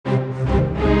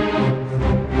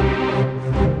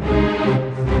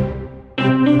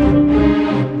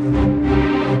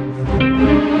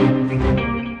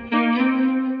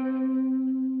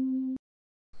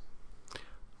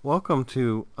Welcome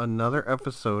to another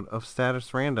episode of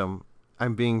Status Random.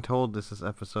 I'm being told this is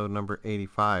episode number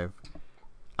 85.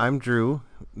 I'm Drew.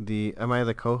 Am I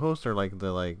the co-host or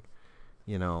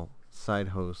side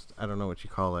host? I don't know what you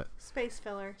call it. Space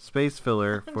filler. Space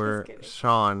filler for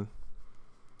Sean.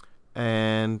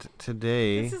 And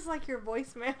today this is like your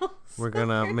voicemails. We're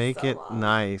gonna make it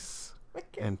nice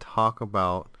and talk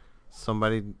about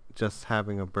somebody just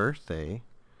having a birthday,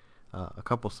 a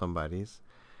couple somebodies,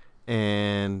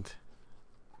 and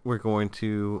we're going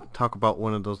to talk about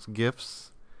one of those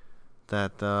gifts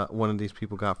that one of these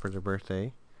people got for their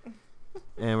birthday.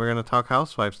 And we're gonna talk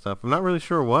housewife stuff. I'm not really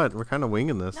sure what. We're kind of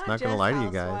winging this. Not gonna lie to you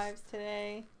guys. Housewives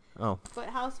today. Oh. But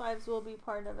housewives will be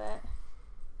part of it.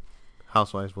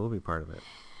 Housewives will be part of it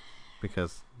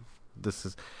because this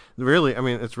is really. I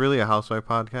mean, it's really a housewife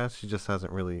podcast. She just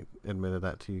hasn't really admitted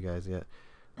that to you guys yet.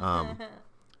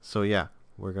 So yeah,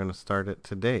 we're gonna start it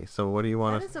today. So what do you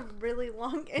want to? That is a really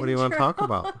long intro. What do you want to talk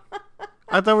about?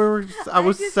 I thought we were. I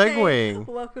was segueing.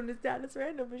 Welcome to Status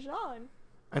Random with Sean.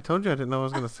 I told you I didn't know what I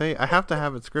was going to say. I have to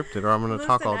have it scripted or I'm going to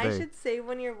talk all day. I should save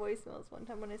one of your voicemails one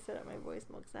time when I set up my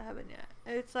voicemail because I haven't yet.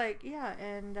 It's like, yeah,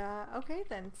 and okay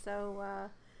then. So,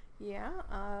 yeah,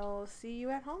 I'll see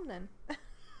you at home then.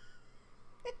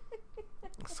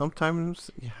 Sometimes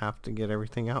you have to get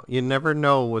everything out. You never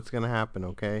know what's going to happen,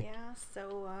 okay? Yeah,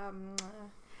 so,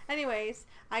 anyways,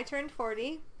 I turned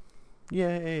 40.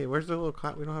 Yay. Where's the little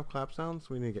clap? We don't have clap sounds?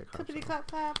 We need to get clap sounds. Clap,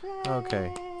 clap. Yay.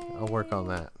 Okay. I'll work on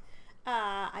that.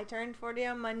 I turned 40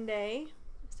 on Monday.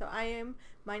 So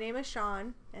my name is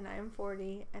Sean, and I am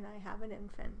 40, and I have an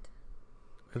infant.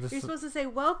 You're supposed to say,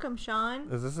 welcome,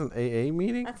 Sean. Is this an AA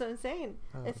meeting? That's what I'm saying.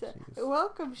 It's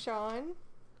welcome, Sean.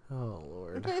 Oh,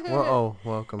 Lord. Well,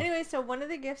 welcome. Anyway, so one of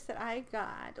the gifts that I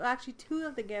got, well, actually two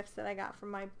of the gifts that I got for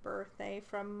my birthday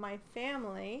from my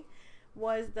family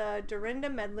was the Dorinda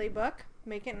Medley book,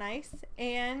 Make It Nice,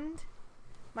 and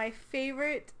my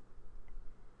favorite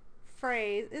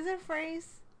phrase. Is it a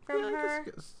phrase from her?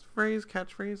 Phrase,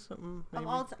 catchphrase, something. Maybe. Of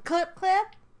all time. Clip,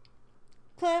 clip.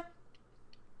 Clip.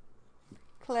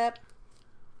 Clip.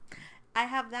 I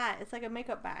have that. It's like a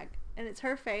makeup bag. And it's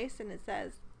her face and it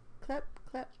says clip,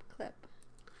 clip, clip.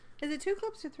 Is it 2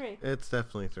 clips or 3? It's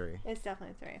definitely 3. It's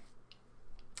definitely 3.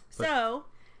 So,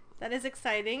 that is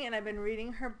exciting. And I've been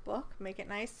reading her book, Make It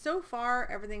Nice. So far,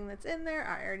 everything that's in there,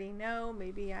 I already know.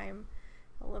 Maybe I'm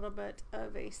a little bit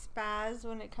of a spaz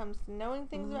when it comes to knowing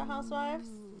things about housewives.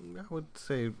 I would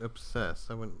say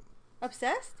obsessed. I wouldn't.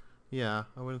 Obsessed? Yeah,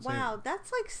 I wouldn't say. Wow,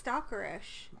 that's like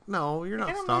stalkerish. No, you're not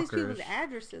stalkerish. I don't know these people's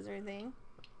addresses or anything.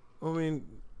 Well, I mean,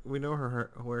 we know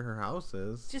where her house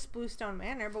is. Just Bluestone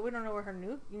Manor, but we don't know where her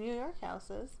New York house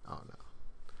is. Oh, no.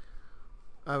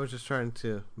 I was just trying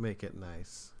to make it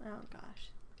nice. Oh,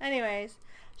 gosh. Anyways,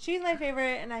 she's my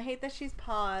favorite, and I hate that she's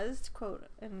paused, quote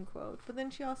unquote. But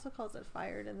then she also calls it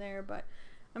fired in there. But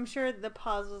I'm sure the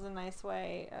pause was a nice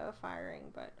way of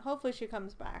firing. But hopefully she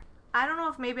comes back. I don't know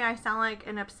if maybe I sound like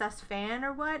an obsessed fan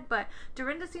or what, but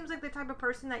Dorinda seems like the type of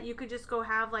person that you could just go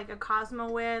have like a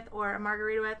Cosmo with or a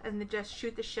margarita with and then just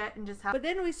shoot the shit and just have. But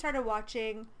then we started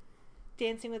watching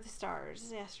Dancing with the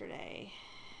Stars yesterday.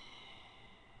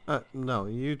 No,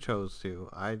 you chose to.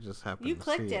 I just happened to see it. You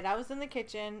clicked it. I was in the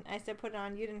kitchen. I said put it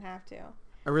on. You didn't have to.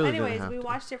 I really Anyways, didn't have we to.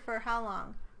 watched it for how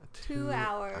long? 2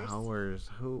 hours. 2 hours.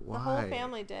 Why? The whole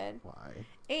family did. Why?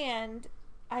 And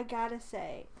I gotta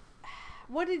say,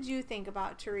 what did you think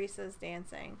about Teresa's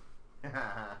dancing? That's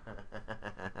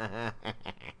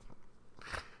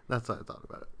what I thought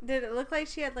about it. Did it look like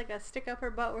she had like a stick up her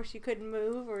butt where she couldn't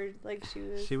move, or like she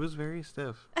was? She was very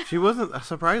stiff. She wasn't.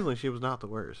 Surprisingly, she was not the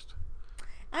worst.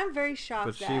 I'm very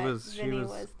shocked that Vinny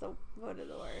was voted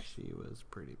the worst. She was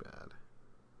pretty bad.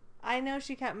 I know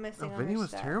she kept missing. Vinny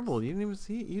was terrible. You didn't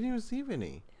even see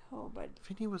Vinny. Oh, but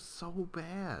Vinny was so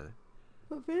bad.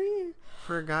 But Vinny,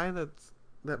 for a guy that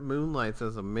moonlights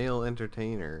as a male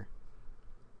entertainer.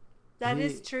 That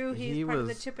is true. He's part of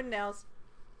the Chippendales.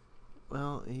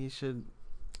 Well, he should.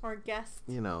 Or guest.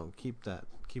 Keep that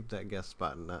guest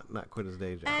spot and not quit his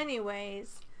day job.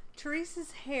 Anyways,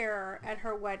 Teresa's hair at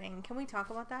her wedding. Can we talk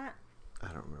about that? I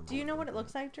don't remember. Do you know what it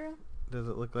looks like, Drew? Does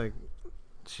it look like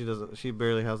she doesn't? She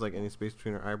barely has like any space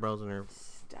between her eyebrows and her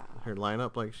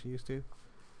lineup like she used to.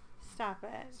 Stop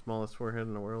it. Smallest forehead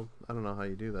in the world. I don't know how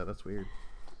you do that. That's weird.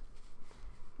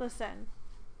 Listen,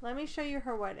 let me show you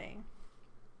her wedding.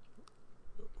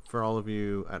 For all of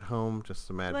you at home, just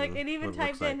imagine. Look, it even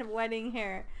typed in wedding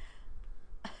hair.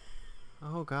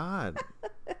 Oh, God.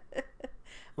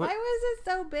 Why was it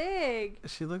so big?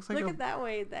 She looks like Look at that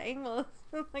way. The angle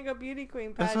is like a beauty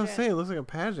queen pageant. That's what I'm saying. It looks like a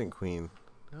pageant queen.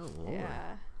 Oh, Lord.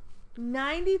 Yeah.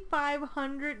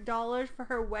 $9,500 for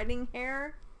her wedding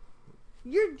hair.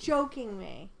 You're joking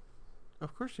me.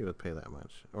 Of course she would pay that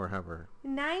much, or have her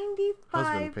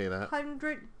husband pay that.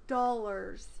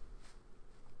 $9,500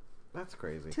 That's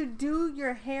crazy. to do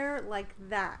your hair like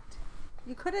that.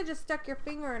 You could have just stuck your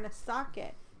finger in a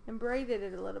socket and braided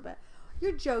it a little bit.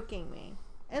 You're joking me.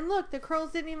 And look, the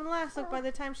curls didn't even last. Look, by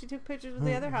the time she took pictures with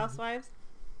the other housewives.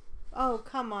 Oh,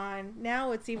 come on.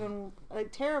 Now it's even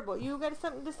terrible. You got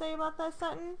something to say about that,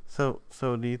 Sutton? So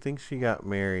do you think she got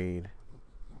married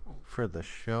for the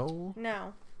show?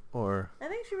 No. Or I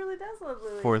think she really does love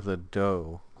Louis. for the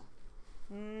dough?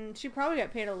 She probably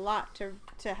got paid a lot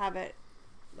to have it,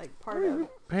 part of.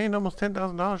 Paying almost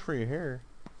 $10,000 for your hair.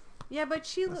 Yeah, but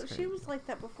she was like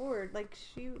that before.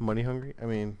 Money hungry? I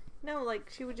mean... No,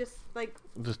 she would just,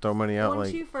 just throw money out,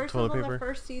 when she first toilet was on paper? the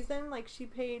first season, she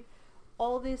paid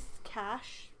all this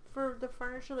cash for the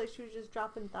furniture. She was just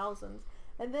dropping thousands.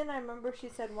 And then I remember she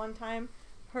said one time,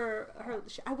 I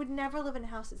would never live in a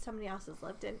house that somebody else has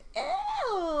lived in.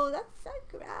 Ew, that's so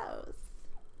gross.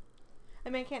 I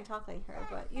mean, I can't talk like her,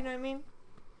 but you know what I mean?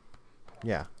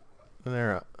 Yeah. And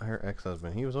her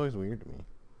ex-husband, he was always weird to me.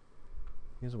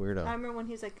 He was a weirdo. I remember when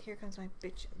he's like, "Here comes my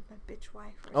bitch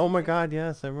wife." Oh my God,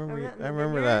 yes, I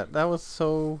remember that. That was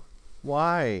so...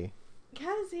 Why?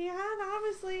 Because he had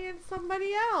obviously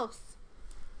somebody else.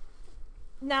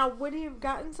 Now, would he have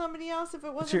gotten somebody else if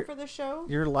it wasn't for the show?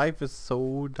 Your life is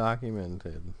so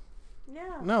documented.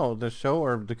 Yeah. No, the show,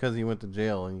 or because he went to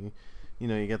jail and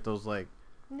you get those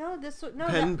No,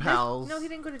 pen pals. No, he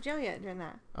didn't go to jail yet during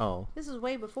that. Oh. This is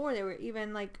way before they were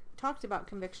even talked about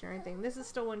conviction or anything. This is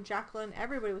still when Jacqueline,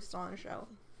 everybody was still on the show.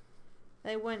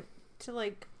 They went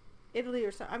to Italy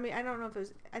or something. I mean, I don't know if it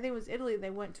was. I think it was Italy. They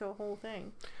went to a whole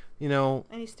thing. And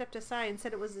he stepped aside and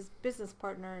said it was his business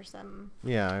partner or something.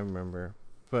 Yeah, I remember.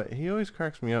 But he always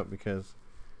cracks me up because,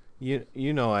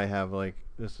 I have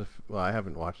this. Well, I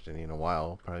haven't watched any in a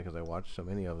while, probably because I watched so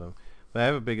many of them. But I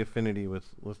have a big affinity with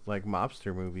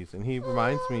mobster movies, and he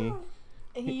reminds me.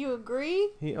 You agree?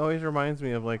 He always reminds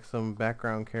me of some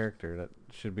background character that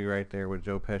should be right there with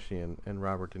Joe Pesci and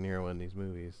Robert De Niro in these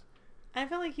movies. I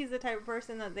feel like he's the type of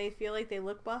person that they feel like they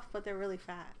look buff, but they're really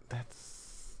fat.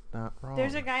 That's not wrong.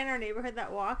 There's a guy in our neighborhood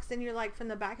that walks, and you're from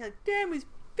the back, damn, he's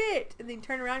fit. And then you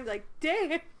turn around and you're like,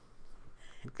 damn.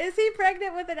 Is he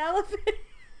pregnant with an elephant?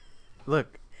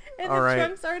 Look. And all the right.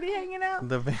 trunk's already hanging out?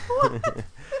 The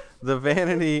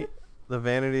vanity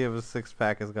of a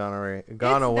six-pack has gone away. It's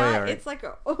already. It's like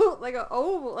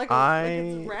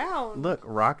it's round. Look,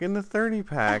 rocking the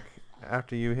 30-pack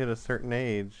after you hit a certain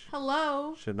age.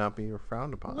 Hello. Should not be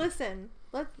frowned upon. Listen,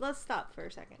 let's stop for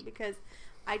a second because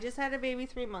I just had a baby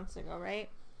 3 months ago, right?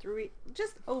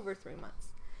 Just over 3 months.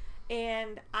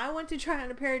 And I went to try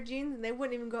on a pair of jeans and they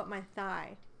wouldn't even go up my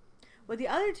thigh. With the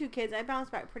other two kids, I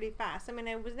bounced back pretty fast. I mean,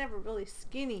 I was never really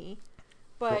skinny,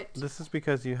 but... Well, this is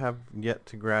because you have yet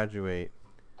to graduate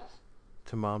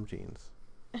to mom jeans.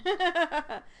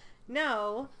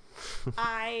 No,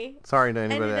 I... Sorry to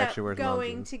anybody ended that up actually wears mom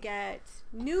going jeans. to get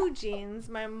new jeans.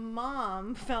 My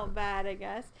mom felt bad, I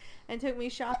guess, and took me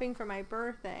shopping for my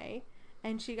birthday.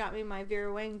 And she got me my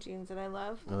Vera Wang jeans that I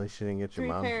love. At least she didn't get your 3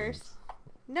 mom pairs. jeans.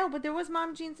 No, but there was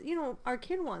mom jeans. Our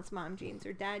kid wants mom jeans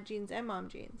or dad jeans and mom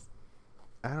jeans.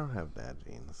 I don't have dad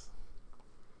jeans.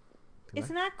 It's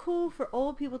not cool for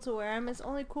old people to wear them. It's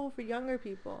only cool for younger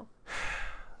people.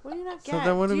 What do you not get? So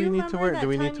then what do we need to wear? Do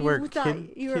we need to wear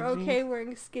You were okay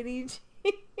wearing skinny jeans?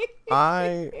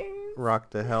 I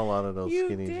rocked the hell out of those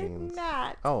skinny jeans. You did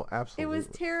not. Oh, absolutely. It was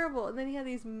terrible. And then he had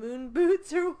these moon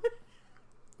boots or what?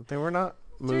 They were not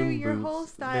moon Drew, boots. your whole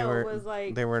style was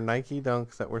They were Nike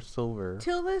Dunks that were silver.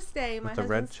 Till this day, my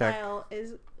husband's style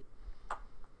is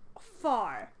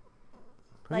far.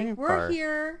 We're far?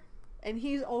 here, and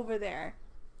he's over there.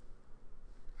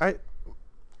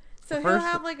 So he'll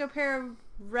have a pair of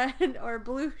red or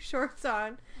blue shorts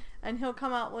on, and he'll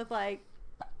come out with I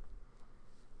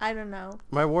don't know.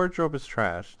 My wardrobe is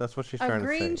trash. That's what she's trying to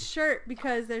say. A green shirt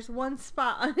because there's one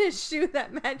spot on his shoe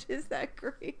that matches that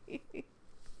green.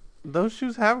 Those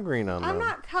shoes have green on them. I'm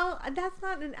not telling. That's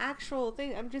not an actual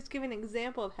thing. I'm just giving an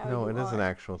example of how. No, it is an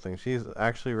actual thing. She's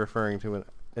actually referring to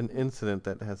an incident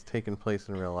that has taken place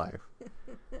in real life.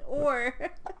 Or,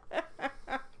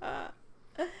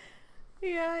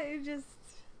 yeah,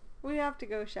 we have to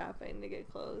go shopping to get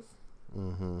clothes.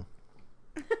 Mm-hmm.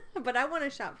 But I want to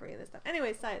shop for you this time.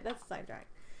 Anyway, that's a sidetrack.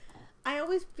 I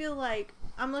always feel like,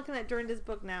 I'm looking at Dorinda's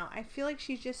book now, I feel like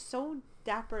she's just so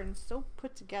dapper and so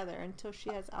put together until she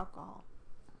has alcohol.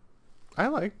 I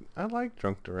like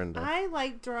drunk Dorinda. I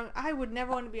like drunk. I would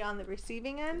never want to be on the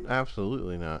receiving end.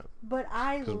 Absolutely not. But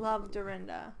I love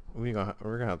Dorinda. We're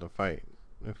gonna have to fight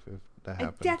if that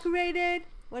happens. Decorated,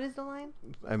 What is the line?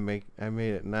 I made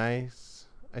it nice.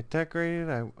 I decorated.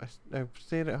 I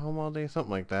stayed at home all day, something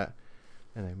like that,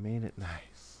 and I made it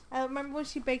nice. I remember when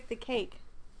she baked the cake.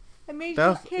 I made That you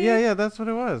was, a cake. yeah, that's what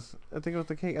it was. I think it was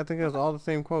the cake. I think it was all the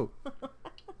same quote.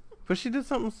 But she did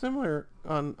something similar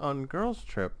on Girls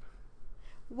Trip.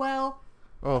 Well,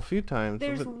 a few times.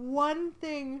 There's one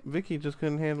thing. Vicky just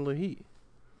couldn't handle the heat.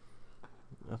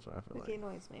 That's what I feel Vicky like.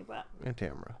 annoys me, but And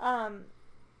Tamara.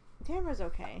 Tamara's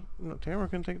okay. No, Tamara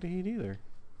couldn't take the heat either.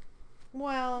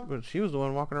 Well, But she was the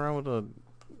one walking around with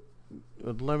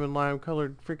a lemon lime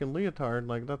colored freaking leotard.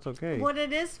 Like, that's okay. what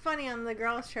it is funny on the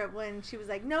girls' trip when she was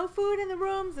like, "No food in the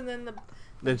rooms," and then the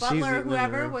Then she's butler, eating in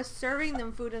whoever, the room. was serving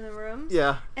them food in the rooms.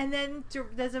 Yeah. And then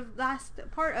there's a last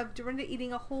part of Dorinda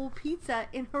eating a whole pizza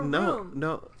in her No, room.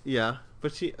 no, yeah.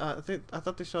 But she, I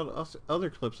thought they showed us other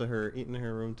clips of her eating in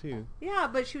her room too. Yeah,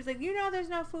 but she was like, there's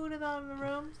no food in the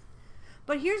rooms.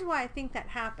 But here's why I think that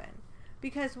happened.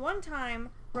 Because one time,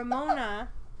 Ramona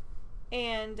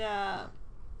and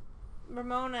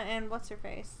what's her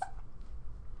face?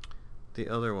 The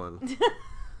other one.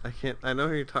 I know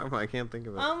who you're talking about. I can't think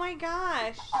of it. Oh my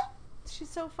gosh. She's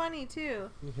so funny too.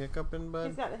 You hiccuping, bud?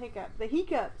 He's got the hiccup. The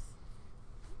hiccups.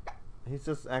 He's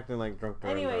just acting like drunk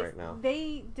Dorinda Anyways, right now.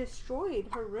 they destroyed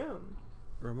her room.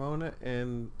 Ramona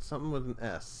and something with an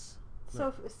S.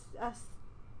 So,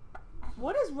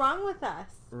 what is wrong with us?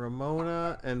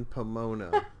 Ramona and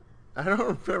Pomona. I don't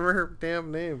remember her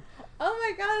damn name. Oh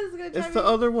my god, this is gonna drive It's the me...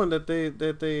 other one that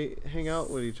they hang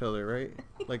out with each other, right?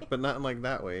 Like, but not in like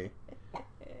that way.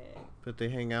 But they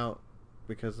hang out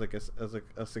because like as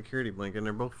a security blanket, and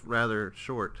they're both rather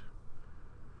short.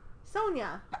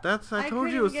 Sonia. That's I told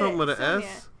couldn't you it was get something with an Sonia.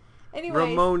 S. Anyways,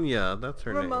 Ramonia, that's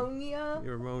her name. Ramonia.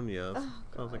 Ramonia. Oh,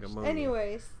 Sounds like gosh. ammonia.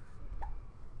 Anyways,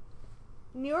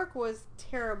 New York was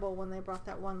terrible when they brought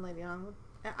that one lady on.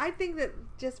 I think that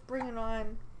just bringing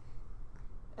on,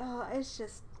 it's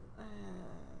just,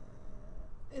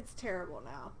 it's terrible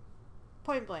now.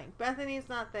 Point blank. Bethany's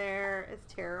not there.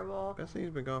 It's terrible.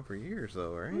 Bethany's been gone for years,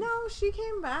 though, right? No, she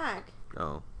came back.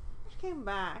 Oh. She came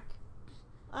back.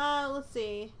 Let's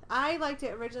see. I liked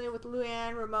it originally with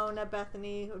Luann, Ramona,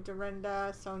 Bethany,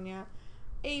 Dorinda, Sonia,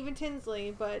 even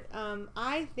Tinsley, but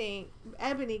I think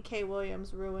Ebony K.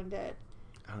 Williams ruined it.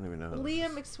 I don't even know. Who Leah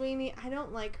this is. McSweeney, I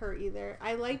don't like her either.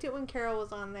 I liked it when Carol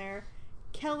was on there.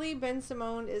 Kelly Ben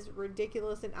Simone is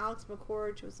ridiculous, and Alex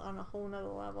McCord was on a whole nother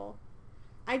level.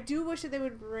 I do wish that they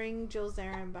would bring Jill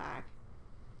Zarin back.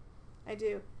 I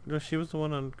do. No, she was the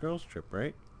one on Girls Trip,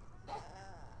 right?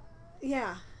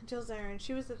 Yeah, Jill Zarin.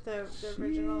 She was at the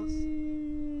originals.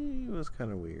 She was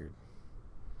kind of weird.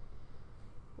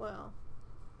 Well,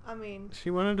 I mean, She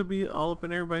wanted to be all up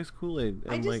in everybody's Kool-Aid,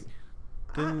 and like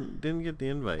didn't get the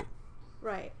invite.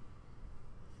 Right.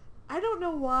 I don't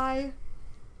know why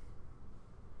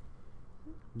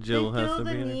Jill they has feel to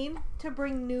the be in it. need to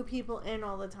bring new people in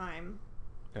all the time.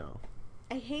 No,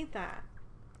 I hate that.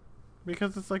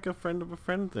 because it's like a friend of a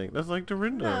friend thing. That's like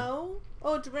Dorinda. No.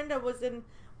 Oh, Dorinda was in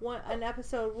an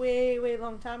episode way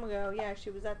long time ago. Yeah, she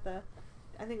was at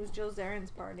I think it was Jill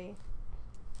Zarin's party.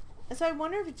 And so I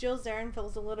wonder if Jill Zarin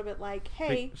feels a little bit like,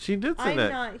 hey, She did say I'm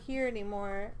that. not here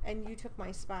anymore, and you took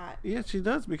my spot. Yeah, she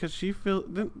does, because she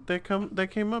that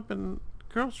came up in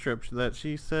Girls Trip that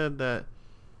she said that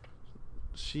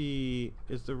she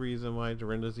is the reason why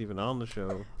Dorinda's even on the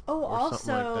show. Oh, or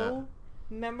something like also, that.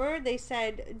 remember they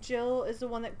said Jill is the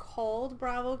one that called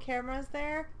Bravo cameras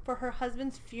there for her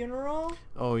husband's funeral?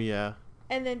 Oh yeah.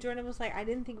 And then Jordan was like, I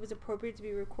didn't think it was appropriate to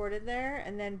be recorded there.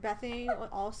 And then Bethany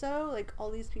also, like, all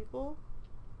these people.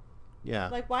 Yeah.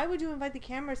 Like, why would you invite the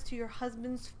cameras to your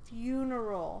husband's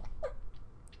funeral?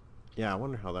 Yeah, I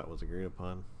wonder how that was agreed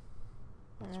upon.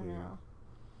 I That's don't weird. know.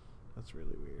 That's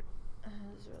really weird.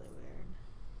 It's really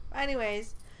weird.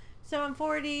 Anyways, so I'm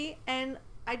 40, and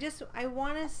I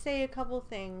want to say a couple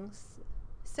things.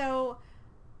 So,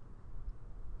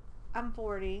 I'm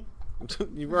 40.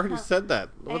 You've already said that.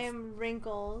 I am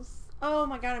wrinkles. Oh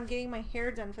my god, I'm getting my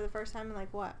hair done for the first time in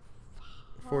like what?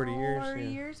 40 years, 4 yeah.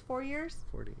 years? 4 years?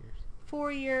 40 years.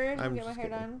 4 years I'm to get my just hair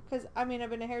kidding. done. Because, I mean, I've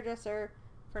been a hairdresser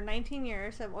for 19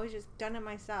 years, so I've always just done it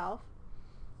myself.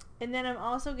 And then I'm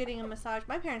also getting a massage.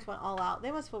 My parents went all out.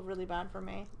 They must feel really bad for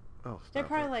me. Oh, They're stop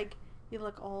probably it. like, you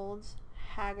look old,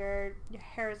 haggard, your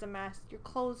hair is a mess, your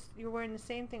clothes, you're wearing the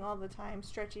same thing all the time,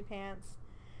 stretchy pants,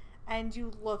 and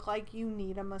you look like you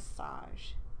need a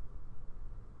massage.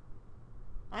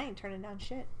 I ain't turning down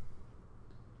shit.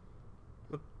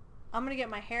 What? I'm gonna get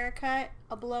my hair cut,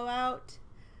 a blowout,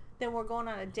 then we're going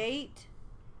on a date.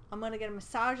 I'm gonna get a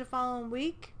massage the following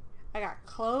week. I got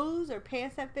clothes or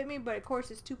pants that fit me, but of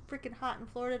course it's too freaking hot in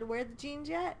Florida to wear the jeans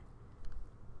yet.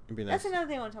 It'd be That's nice. another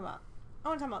thing I want to talk about. I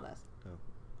want to talk about this. Oh,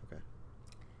 okay.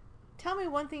 Tell me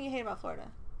one thing you hate about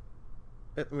Florida.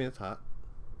 I mean, it's hot.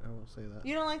 I will say that.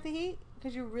 You don't like the heat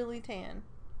because you're really tan.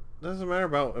 Doesn't matter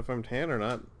about if I'm tan or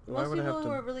not. Why Most would I people have who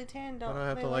to? are really tan don't. Why do I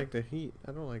have they to like the heat?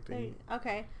 I don't like the heat.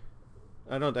 Okay.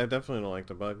 I definitely don't like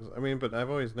the bugs. I mean, but I've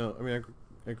always known. I mean,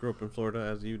 I grew up in Florida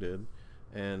as you did,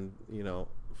 and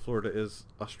Florida is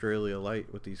Australia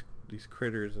light with these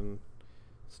critters and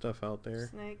stuff out there.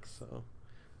 Snakes. So.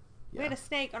 Yeah. We had a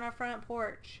snake on our front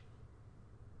porch.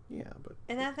 Yeah, but.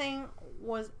 And that thing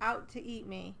was out to eat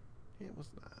me. It was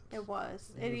not. It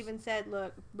was. It even said,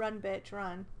 "Look, run, bitch,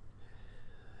 run."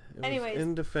 It Anyways, was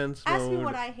in defense ask mode. me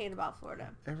what I hate about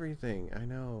Florida. Everything, I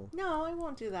know. No, I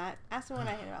won't do that. Ask me what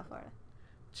I hate about Florida.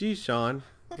 Gee, Sean,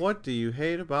 what do you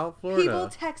hate about Florida? People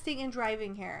texting and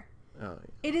driving here. Oh,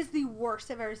 yeah. It is the worst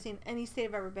I've ever seen any state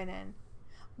I've ever been in.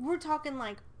 We're talking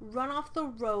like run off the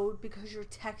road because you're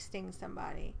texting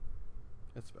somebody.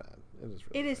 It's bad. It is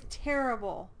really It is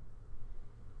terrible.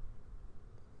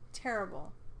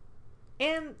 Terrible.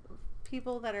 And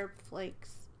people that are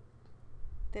flakes.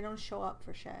 They don't show up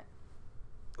for shit.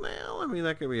 Well, I mean,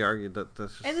 that could be argued that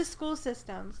this And the school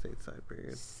system stateside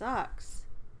period. sucks.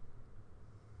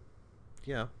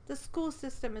 Yeah. The school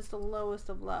system is the lowest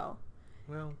of low.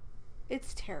 Well.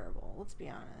 It's terrible, let's be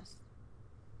honest.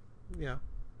 Yeah.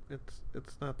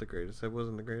 It's not the greatest. It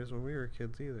wasn't the greatest when we were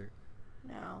kids either.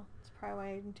 No. It's probably why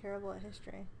I'm terrible at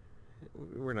history.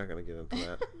 We're not going to get into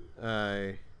that.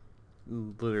 I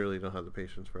literally don't have the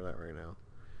patience for that right now.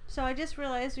 So I just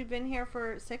realized we've been here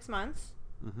for 6 months.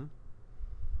 Mm-hmm.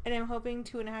 And I'm hoping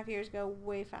 2.5 years go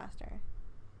way faster.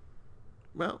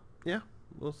 Well, yeah.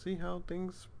 We'll see how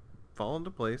things fall into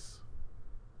place.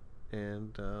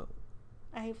 And,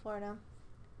 I hate Florida.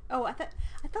 Oh, I thought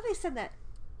I said that,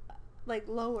 like,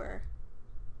 lower.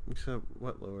 you said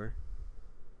what lower?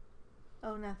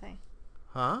 Oh, nothing.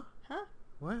 Huh? Huh?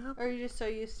 What happened? Or are you just so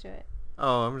used to it?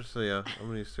 Oh, I'm used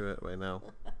to it by now.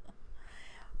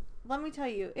 Let me tell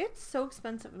you, it's so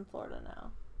expensive in Florida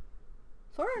now.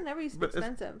 Florida never used to be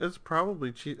expensive. It's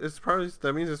probably cheap.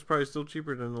 That means it's probably still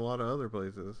cheaper than a lot of other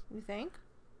places. You think?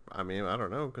 I mean, I don't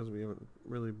know because we haven't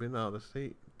really been out of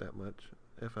state that much,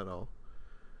 if at all.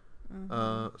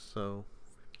 Mm-hmm. So.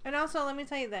 And also, let me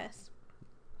tell you this.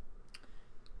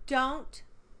 Don't.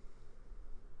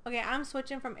 Okay, I'm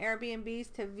switching from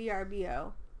Airbnbs to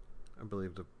VRBO. I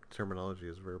believe the terminology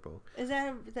is verbal. Is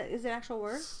it actual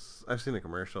word? I've seen a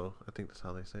commercial. I think that's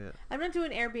how they say it. I'm not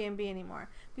doing Airbnb anymore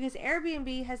because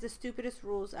Airbnb has the stupidest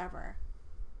rules ever.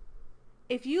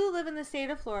 If you live in the state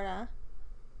of Florida,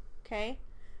 okay,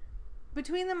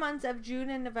 between the months of June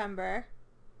and November,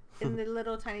 in the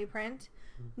little tiny print,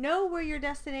 know where your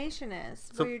destination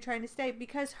is, where you're trying to stay,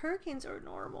 because hurricanes are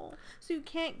normal. So you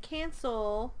can't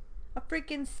cancel a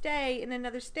freaking stay in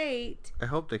another state. I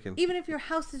hope they can. Even if your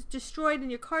house is destroyed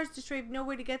and your car is destroyed, no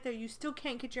way to get there, you still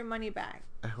can't get your money back.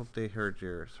 I hope they heard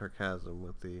your sarcasm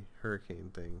with the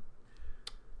hurricane thing.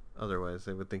 Otherwise,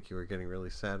 they would think you were getting really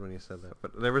sad when you said that.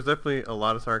 But there was definitely a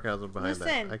lot of sarcasm behind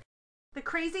that. The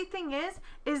crazy thing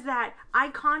is that I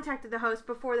contacted the host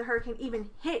before the hurricane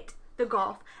even hit the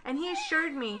Gulf, and he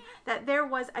assured me that there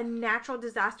was a natural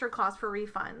disaster clause for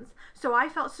refunds. So I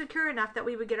felt secure enough that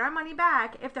we would get our money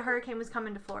back if the hurricane was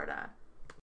coming to Florida.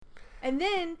 And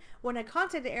then when I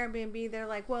contacted Airbnb, they're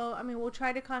like, well, I mean, we'll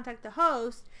try to contact the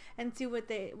host and see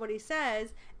what he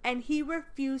says. And he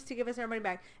refused to give us our money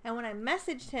back. And when I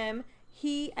messaged him,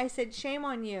 I said, shame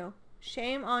on you.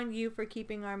 Shame on you for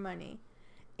keeping our money.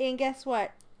 And guess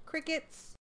what?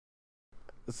 Crickets.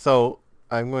 So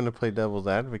I'm going to play devil's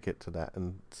advocate to that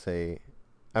and say,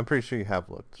 I'm pretty sure you have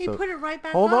looked. He put it right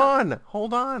back Hold up.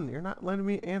 on. You're not letting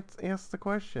me ask the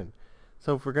question.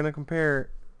 So if we're going to compare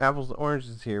apples to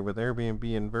oranges here with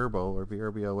Airbnb and Verbo or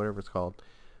VRBO, whatever it's called,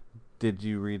 did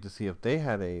you read to see if they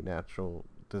had a natural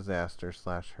disaster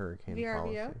 / hurricane VRBO?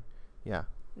 policy? Yeah.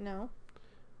 No.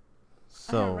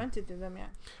 So I haven't rented to them yet.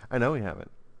 I know we haven't,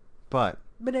 but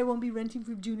I won't be renting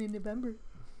from June and November.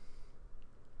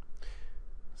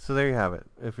 So there you have it.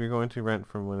 If you're going to rent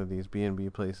from one of these B&B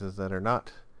places that are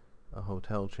not a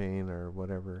hotel chain or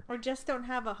whatever, or just don't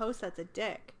have a host that's a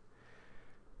dick.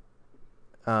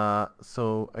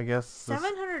 So I guess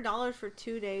 $700 for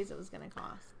 2 days it was going to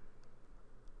cost.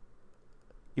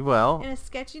 Well, in a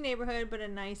sketchy neighborhood, but a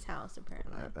nice house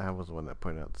apparently. I was the one that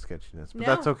pointed out the sketchiness, but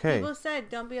no, that's okay. People said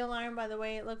don't be alarmed by the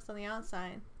way it looks on the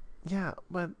outside. Yeah,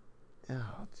 but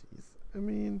oh jeez, I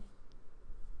mean,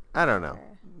 I don't know.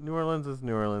 New Orleans is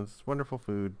New Orleans. Wonderful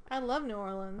food. I love New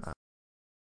Orleans.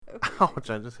 Ouch!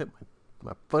 I just hit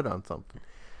my foot on something.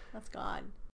 That's God.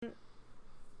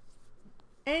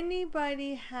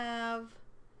 Anybody have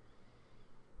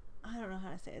I don't know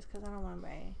how to say this because I don't want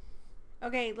to.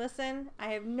 Okay, listen. I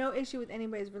have no issue with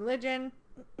anybody's religion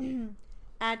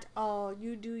at all.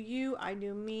 You do you. I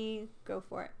do me. Go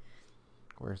for it.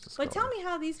 Where's this But going? tell me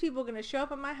how these people are going to show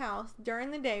up at my house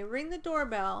during the day, ring the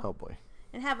doorbell, Oh boy.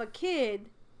 and have a kid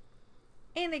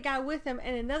and a guy with him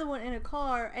and another one in a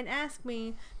car and ask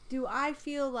me, do I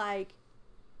feel like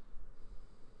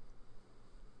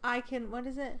I can, what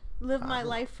is it? Live my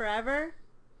life forever?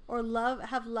 Or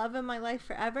have love in my life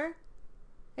forever?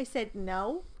 I said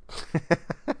no.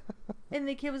 And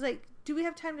the kid was like, do we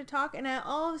have time to talk? And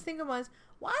all I was thinking was,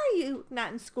 why are you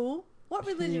not in school? What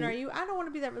religion are you? I don't want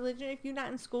to be that religion if you're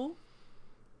not in school.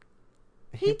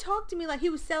 He talked to me like he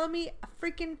was selling me a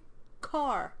freaking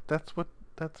car. That's what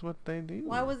they do.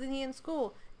 Why wasn't he in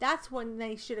school? That's when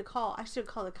they should have called. I should have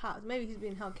called the cops. Maybe he's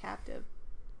being held captive.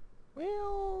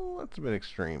 Well, that's a bit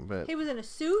extreme, but He was in a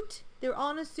suit. They were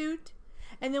all in a suit.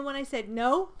 And then when I said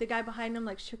no, the guy behind him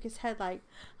like shook his head like,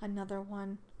 another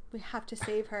one. We have to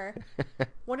save her.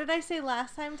 What did I say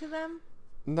last time to them?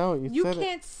 no, You said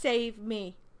can't save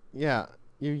me. Yeah,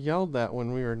 you yelled that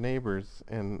when we were neighbors,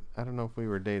 and I don't know if we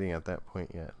were dating at that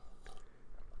point yet.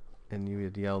 And you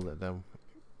had yelled at them,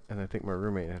 and I think my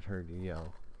roommate had heard you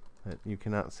yell that you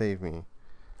cannot save me.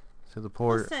 So the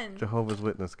poor Listen. Jehovah's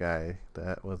Witness guy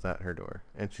that was at her door,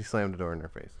 and she slammed the door in her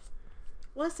face.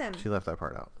 Listen. She left that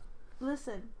part out,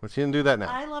 Listen. but she didn't do that now.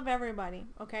 I love everybody,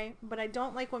 okay? But I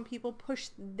don't like when people push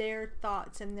their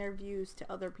thoughts and their views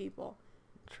to other people.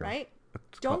 True. Right?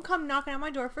 It's Don't come knocking on my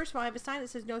door. First of all, I have a sign that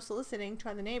says no soliciting.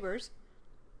 Try the neighbors.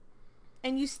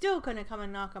 And you still couldn't come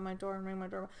and knock on my door and ring my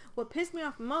doorbell. What pissed me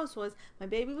off most was my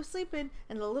baby was sleeping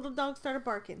and the little dog started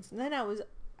barking. So then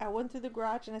I went through the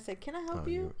garage and I said, can I help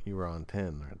you? You were on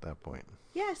 10 at that point.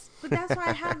 Yes, but that's why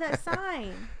I have that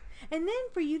sign. And then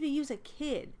for you to use a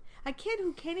kid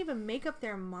who can't even make up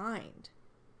their mind,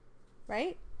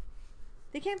 right?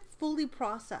 They can't fully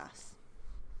process.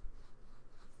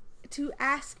 To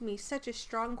ask me such a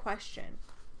strong question.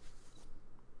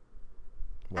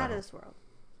 Wow. Out of this world.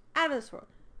 Out of this world.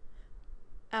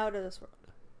 Out of this world.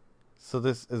 So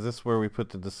is this where we put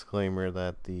the disclaimer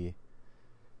that the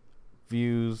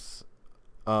views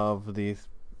of the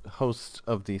host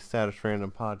of the Status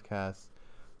Random podcast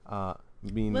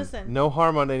mean Listen. no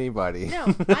harm on anybody?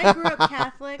 No, I grew up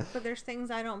Catholic, but there's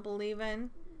things I don't believe in.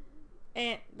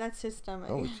 And that's his stomach.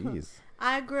 Oh, jeez.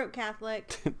 I grew up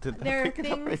Catholic. Did that There are pick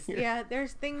it up right things, here? yeah,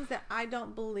 there's things that I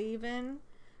don't believe in,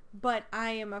 but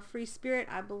I am a free spirit.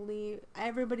 I believe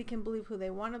everybody can believe who they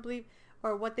want to believe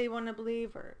or what they want to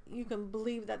believe, or you can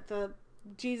believe that the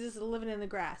Jesus is living in the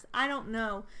grass. I don't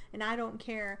know, and I don't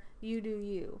care. You do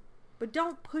you. But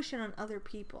don't push it on other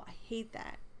people. I hate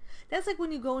that. That's like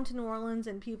when you go into New Orleans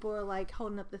and people are like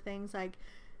holding up the things like,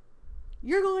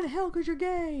 you're going to hell because you're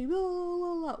gay. Blah,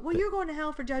 blah, blah. Well, you're going to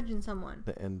hell for judging someone.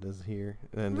 The end is here.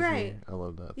 The end Right. is here. I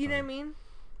love that. You know what I sign. mean?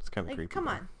 It's kind of Like, creepy. come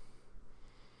though. on.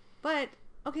 But,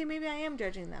 okay, maybe I am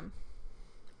judging them.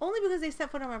 Only because they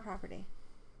set foot on my property.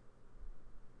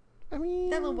 I mean,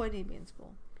 That little boy need to be in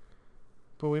school.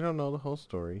 but we don't know the whole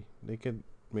story. They could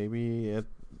maybe at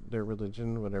their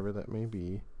religion, whatever that may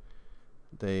be,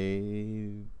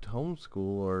 they homeschool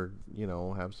or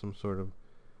have some sort of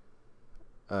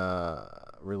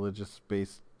religious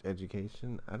based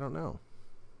education. I don't know.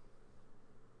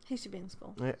 He should be in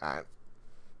school. Okay.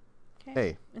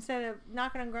 Okay? Instead of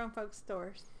knocking on grown folks'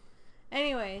 doors.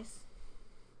 Anyways,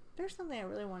 there's something I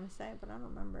really want to say, but I don't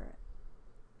remember it.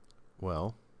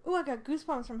 Well, Ooh, I got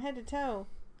goosebumps from head to toe.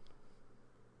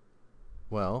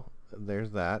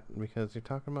 there's that because you're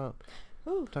talking about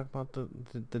Ooh.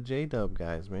 the J-Dub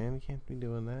guys, man. You can't be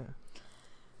doing that.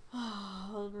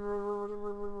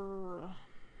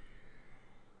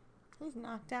 He's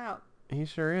knocked out. He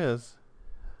sure is.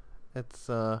 It's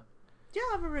Do y'all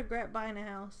ever regret buying a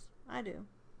house? I do.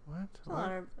 what? It's a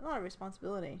lot of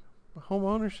responsibility. Home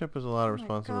ownership is a lot of Oh my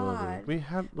responsibility.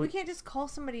 God. We can't just call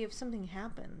somebody if something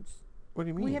happens. What do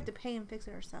you mean? We have to pay and fix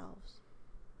it ourselves.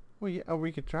 Well, yeah,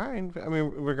 we could try and. I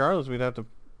mean, regardless, we'd have to.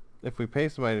 If we pay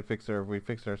somebody to fix it, or if we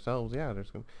fix it ourselves, yeah,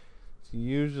 it's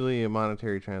usually a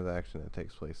monetary transaction that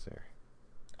takes place there.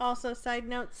 Also, side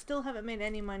note, still haven't made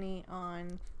any money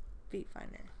on Feet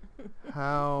Finder.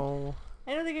 How?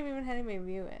 I don't think I've even had anybody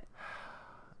view it.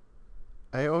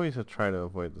 I always try to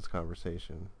avoid this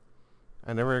conversation.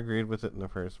 I never agreed with it in the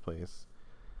first place.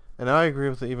 And now I agree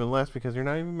with it even less because you're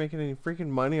not even making any freaking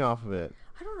money off of it.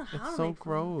 I don't know how It's to so make fun.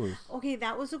 gross. Okay,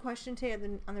 that was a question today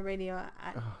on the radio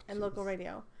at Oh, local jeez.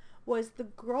 radio. Was the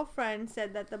girlfriend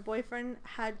said that the boyfriend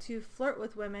had to flirt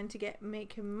with women to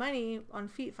make him money on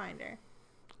Feet Finder.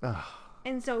 Ugh.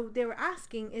 And so they were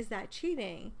asking, is that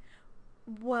cheating?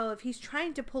 well, if he's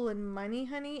trying to pull in money,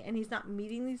 honey, and he's not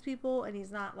meeting these people, and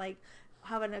he's not like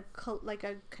having a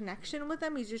connection with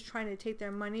them, he's just trying to take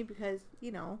their money because,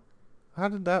 you know. How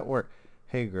did that work?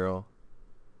 Hey, girl.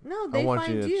 No, I they want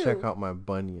find you to check out my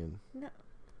bunion. No,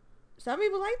 some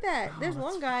people like that. Oh, There's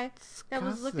one guy that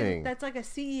was looking. disgusting. That's like a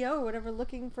CEO or whatever,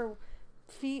 looking for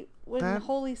feet with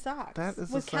holy socks. That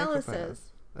is with a psychopath. calluses.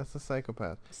 That's a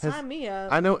psychopath. Sign me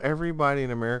up. I know everybody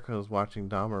in America is watching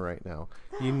Dahmer right now.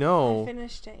 You know I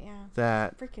finished it. Yeah.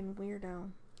 that Freaking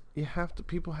weirdo. you have to.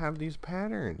 People have these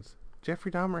patterns.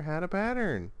 Jeffrey Dahmer had a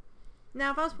pattern.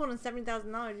 Now, if I was pulling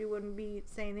 $70,000, you wouldn't be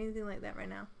saying anything like that right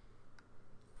now.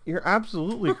 You're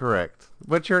absolutely correct,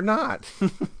 but you're not.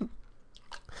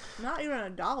 Not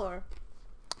even $1.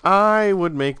 I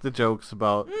would make the jokes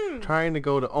about trying to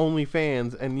go to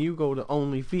OnlyFans and you go to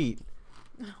OnlyFeet.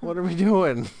 What are we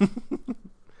doing?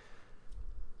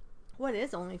 What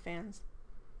is OnlyFans?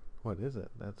 What is it?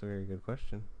 That's a very good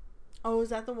question. Oh, is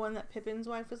that the one that Pippin's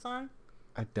wife was on?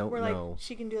 I don't Where know. like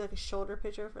she can do like a shoulder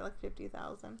picture for like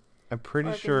 50,000. I'm pretty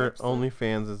like a sure lip sync?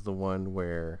 OnlyFans is the one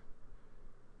where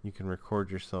you can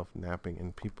record yourself napping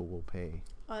and people will pay.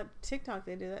 TikTok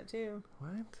they do that too.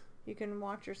 What? You can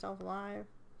watch yourself live.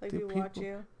 Like Do people watch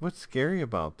you. What's scary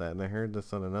about that? And I heard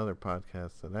this on another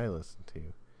podcast that I listened to.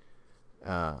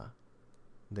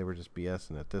 They were just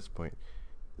BSing at this point.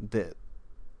 That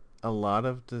a lot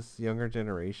of this younger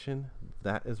generation,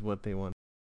 that is what they want.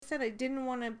 I said I didn't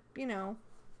want to,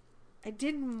 I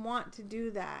didn't want to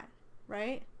do that,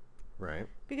 right? Right.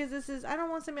 Because I don't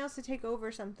want somebody else to take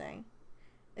over something.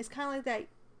 It's kind of like that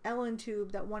Ellen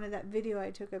tube that wanted that video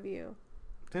I took of you.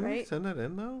 Didn't right? you send it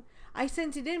in though? I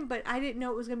sent it in, but I didn't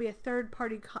know it was going to be a third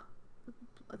party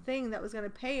thing that was going to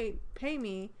pay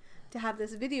me to have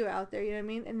this video out there, you know what I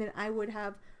mean? And then I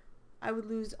would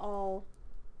lose all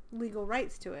legal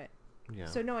rights to it. Yeah.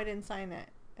 So no, I didn't sign it.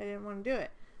 I didn't want to do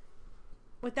it.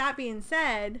 With that being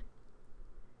said,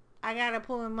 I got to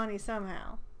pull in money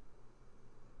somehow.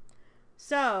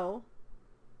 So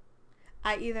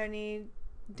I either need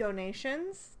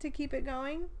donations to keep it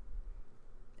going,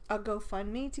 a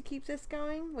GoFundMe to keep this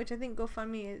going, which I think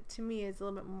GoFundMe to me is a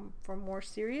little bit more for more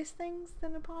serious things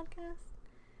than a podcast.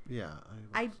 Yeah.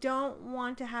 I don't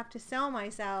want to have to sell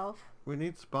myself. We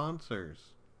need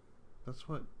sponsors. That's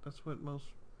what most.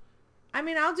 I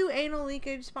mean, I'll do anal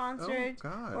leakage sponsored. Oh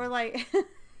God. Or like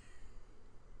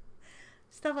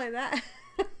stuff like that.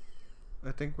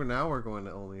 I think we're going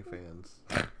to OnlyFans.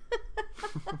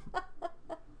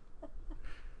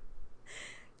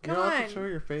 You don't have to show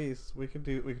your face. We could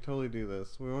totally do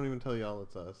this. We won't even tell y'all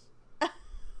it's us.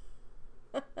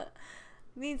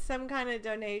 Need some kind of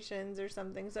donations or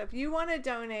something. So if you want to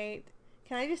donate,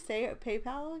 can I just say a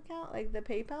PayPal account? Like the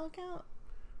PayPal account?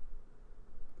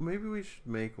 Maybe we should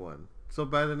make one. So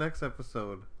by the next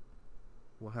episode,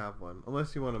 we'll have one.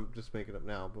 Unless you want to just make it up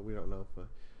now, but we don't know if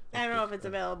I don't know if it's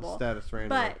available. Status random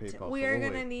but on PayPal. we are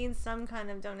going to need some kind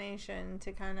of donation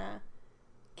to kind of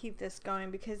keep this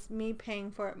going, because me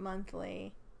paying for it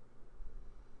monthly,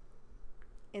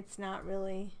 it's not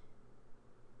really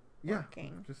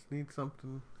working. Just need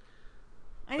something.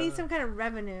 I need some kind of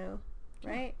revenue,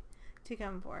 right, to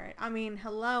come for it. I mean,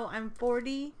 hello, I'm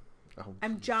 40. Oh,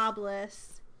 I'm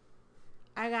jobless.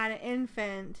 I got an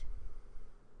infant.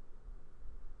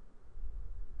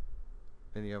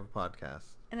 And you have a podcast.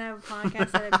 And I have a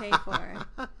podcast that I pay for.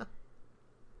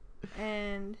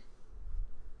 And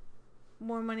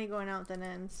more money going out than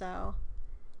in, so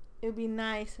it would be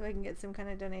nice if I can get some kind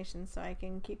of donation so I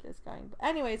can keep this going. But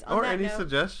anyways, on or that any note,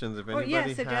 suggestions if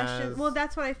anybody suggestions. has. Well,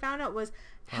 that's what I found out was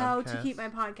how to podcasts. keep my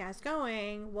podcast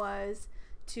going was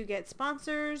to get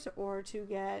sponsors or to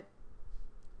get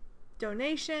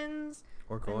donations.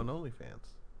 Or go on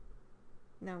OnlyFans.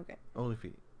 No, I'm good.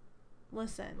 OnlyFeet.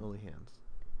 Listen. Only hands.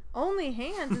 Only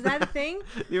hands? Is that a thing?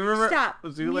 You remember Stop.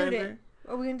 Zoolander? Mute it.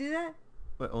 Are we going to do that?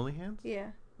 What, Only Hands?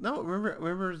 Yeah. No,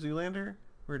 remember Zoolander?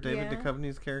 Where David Yeah.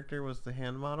 Duchovny's character was the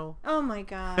hand model? Oh my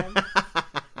god.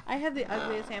 I have the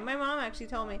ugliest hand. My mom actually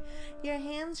told me, your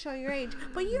hands show your age,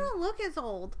 but you don't look as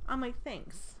old. I'm like,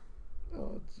 thanks.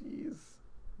 Oh, jeez.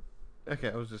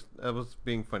 Okay, I was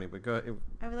being funny, but go ahead.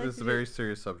 I would like This is to a very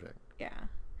serious subject. Yeah.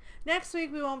 Next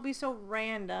week we won't be so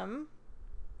random.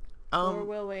 Or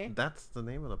will we? That's the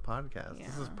name of the podcast.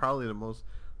 This is Yeah. probably the most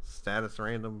status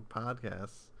random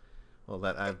podcast. Well,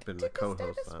 that I've been the co-host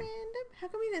Status on. random? How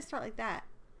come we didn't start like that?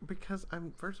 Because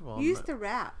first of all, You used to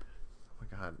rap. Oh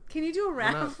my god. Can you do a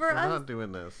rap for we're us? not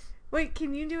doing this. Wait,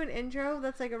 can you do an intro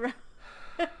that's like a rap?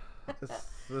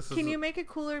 This Can you make a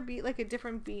cooler beat, like a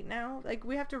different beat now? Like,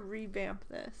 we have to revamp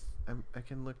this. I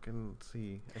can look and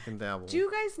see. I can dabble. Do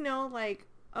you guys know, like,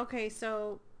 okay,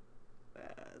 so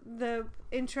the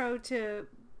intro to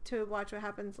Watch What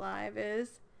Happens Live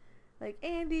is like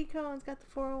Andy Cohen's got the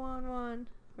 411,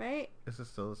 right? Is it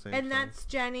still the same? And song? that's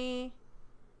Jenny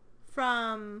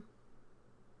from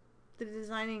the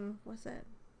designing. What's it?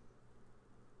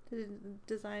 The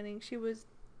designing. She was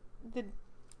the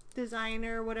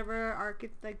designer, whatever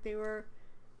like they were.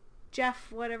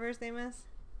 Jeff, whatever his name is.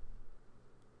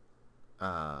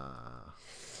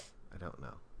 I don't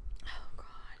know. Oh God.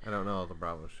 I don't know all the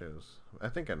Bravo shows. I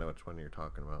think I know which one you're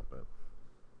talking about, but.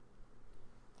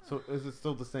 So is it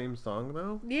still the same song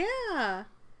though? Yeah.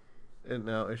 And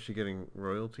now is she getting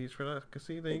royalties for that? Cause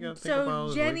see, then you gotta think about all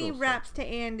So the Jenny legal raps stuff.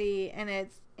 to Andy, and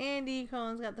it's Andy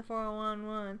Cohen's got the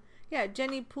 411. Yeah,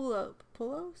 Jenny Pulos.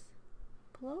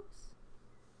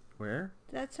 Where?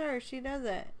 That's her. She does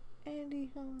it. Andy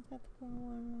Cohen's got the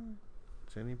 411.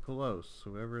 Jenny Pelos,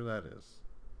 whoever that is.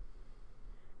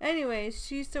 Anyways,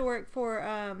 she used to work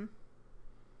for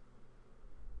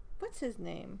what's his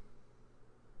name?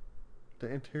 The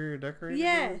interior decorator?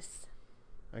 Yes.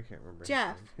 Guy? I can't remember.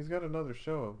 Jeff. His name. He's got another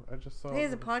show. I just saw. He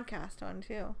has a podcast on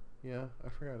too. Yeah, I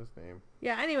forgot his name.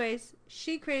 Yeah. Anyways,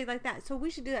 she created like that, so we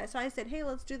should do that. So I said, hey,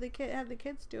 let's do have the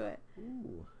kids do it.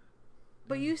 Ooh.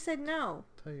 But you said no.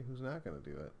 Tell you who's not gonna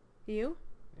do it. You?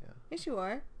 Yeah. Yes, you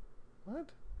are.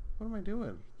 What? What am I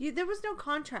doing? There was no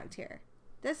contract here.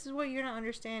 This is what you're not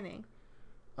understanding.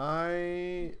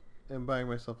 I am buying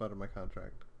myself out of my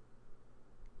contract.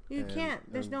 You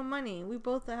can't. There's no money. We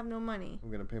both have no money.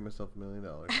 I'm gonna pay myself $1 million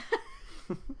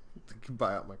to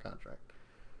buy out my contract.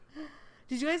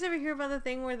 Did you guys ever hear about the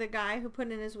thing where the guy who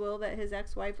put in his will that his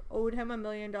ex-wife owed him $1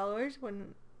 million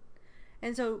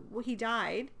and so he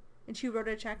died, and she wrote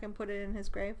a check and put it in his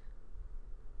grave?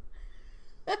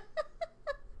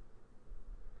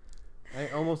 I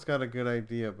almost got a good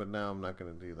idea, but now I'm not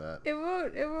gonna do that. It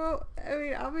won't. I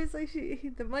mean,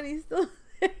 obviously, the money's still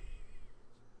there.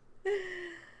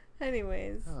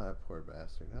 Anyways. Oh, that poor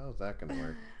bastard. How's that gonna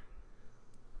work?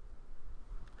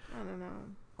 I don't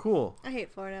know. Cool. I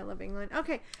hate Florida. I love England.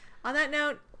 Okay. On that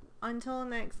note, until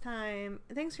next time,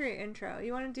 thanks for your intro.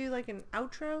 You want to do like an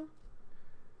outro?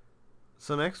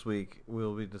 So next week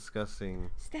we'll be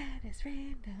discussing Status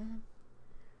random.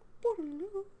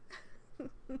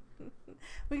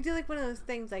 We can do like one of those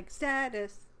things like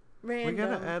status random. We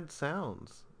gotta add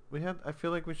sounds. I feel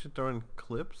like we should throw in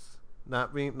clips.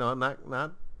 Not the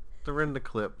Rinda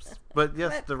clips, but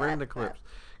yes, the Rinda clips.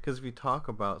 Because if you talk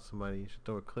about somebody, you should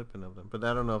throw a clip in of them. But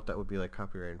I don't know if that would be like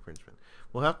copyright infringement.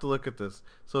 We'll have to look at this.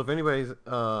 So if anybody's in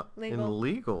the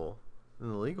legal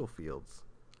fields,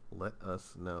 let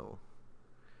us know.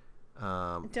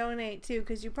 Donate too,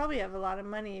 because you probably have a lot of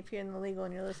money if you're in the legal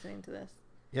and you're listening to this.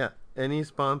 Yeah, any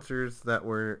sponsors that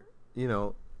were,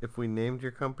 if we named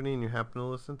your company and you happen to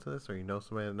listen to this, or you know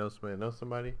somebody that knows somebody that knows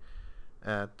somebody,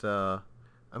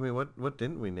 what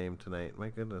didn't we name tonight? My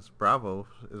goodness, Bravo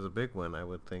is a big one. I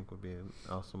would think would be an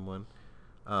awesome one.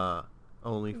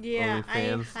 OnlyFans.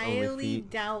 I highly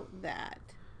doubt that.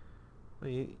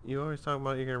 Well, you always talk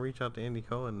about you're gonna reach out to Andy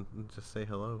Cohen and just say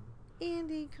hello.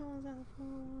 Andy Cohen's on the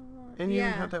phone. And you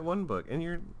even have that one book, and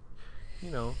you're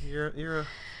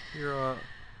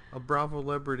a Bravo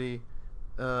Celebrity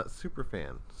super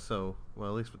fan. So, well,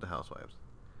 at least with the Housewives.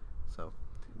 So.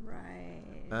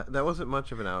 Right. That wasn't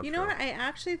much of an outro. You know what? I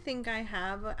actually think I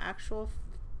have an actual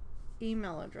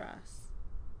email address.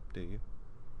 Do you?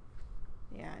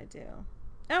 Yeah, I do.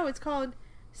 Oh, it's called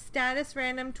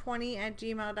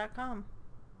statusrandom20@gmail.com.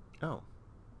 Oh.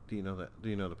 Do you know that? Do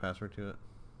you know the password to it?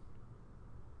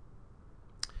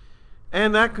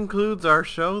 And that concludes our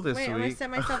show this week. Wait, I'm going to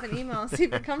send myself an email and see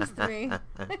if it comes to me.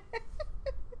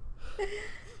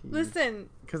 Listen.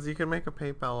 Because you can make a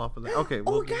PayPal off of that. Okay.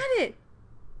 Got it.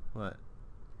 What?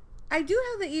 I do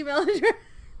have the email address.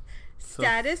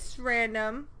 Status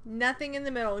random, nothing in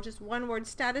the middle, just one word,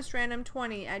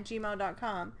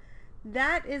 statusrandom20@gmail.com.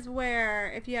 That is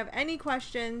where, if you have any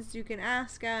questions, you can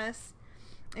ask us.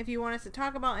 If you want us to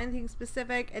talk about anything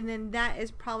specific, and then that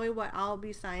is probably what I'll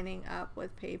be signing up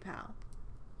with PayPal.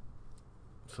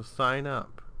 So sign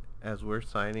up as we're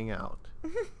signing out.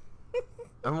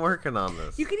 I'm working on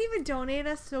this. You can even donate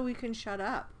us so we can shut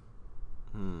up.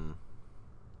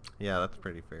 Yeah, that's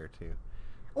pretty fair too.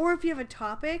 Or if you have a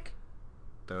topic,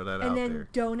 throw that out and then there.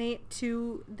 donate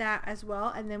to that as well,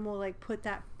 and then we'll like put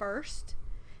that first.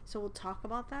 So we'll talk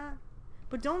about that.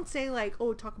 But don't say like,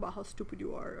 "Oh, talk about how stupid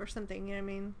you are" or something. You know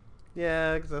what I mean?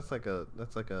 Yeah, because that's like a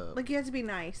like you have to be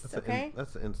nice, okay?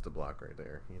 That's the insta block right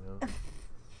there. You know.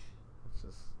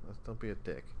 Don't be a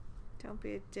dick. Don't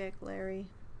be a dick, Larry.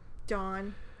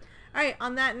 Dawn. All right.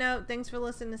 On that note, thanks for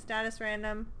listening to Status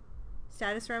Random.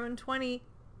 Status Random 20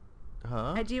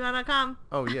 Huh? at gmail.com.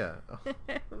 Oh, yeah.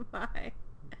 Bye.